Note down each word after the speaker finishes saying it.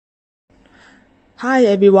Hi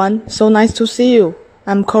everyone, so nice to see you.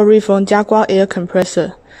 I'm Corey from Jaguar Air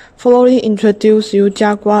Compressor. Following introduce you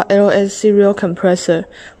Jaguar LS serial compressor,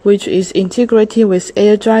 which is integrated with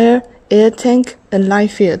air dryer, air tank, and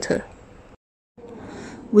light filter.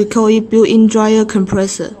 We call it built-in dryer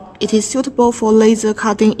compressor. It is suitable for laser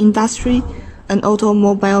cutting industry and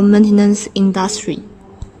automobile maintenance industry.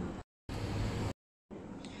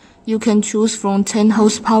 You can choose from 10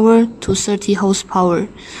 horsepower to 30 horsepower,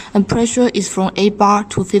 and pressure is from 8 bar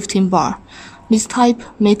to 15 bar. This type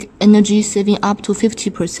make energy saving up to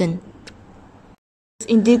 50%.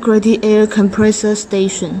 Integrated air compressor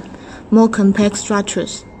station, more compact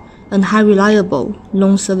structures, and high reliable,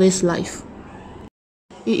 long service life.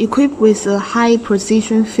 It equipped with a high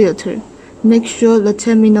precision filter, make sure the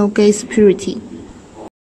terminal gas purity.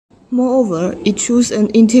 Moreover, it chooses an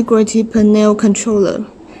integrated panel controller.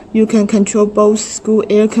 You can control both school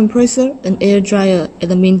air compressor and air dryer at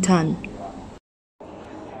the meantime.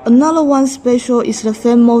 Another one special is the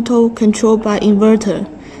fan motor controlled by inverter.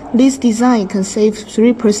 This design can save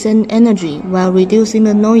 3% energy while reducing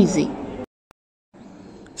the noise.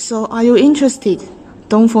 So are you interested?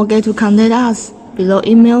 Don't forget to contact us below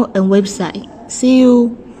email and website. See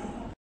you!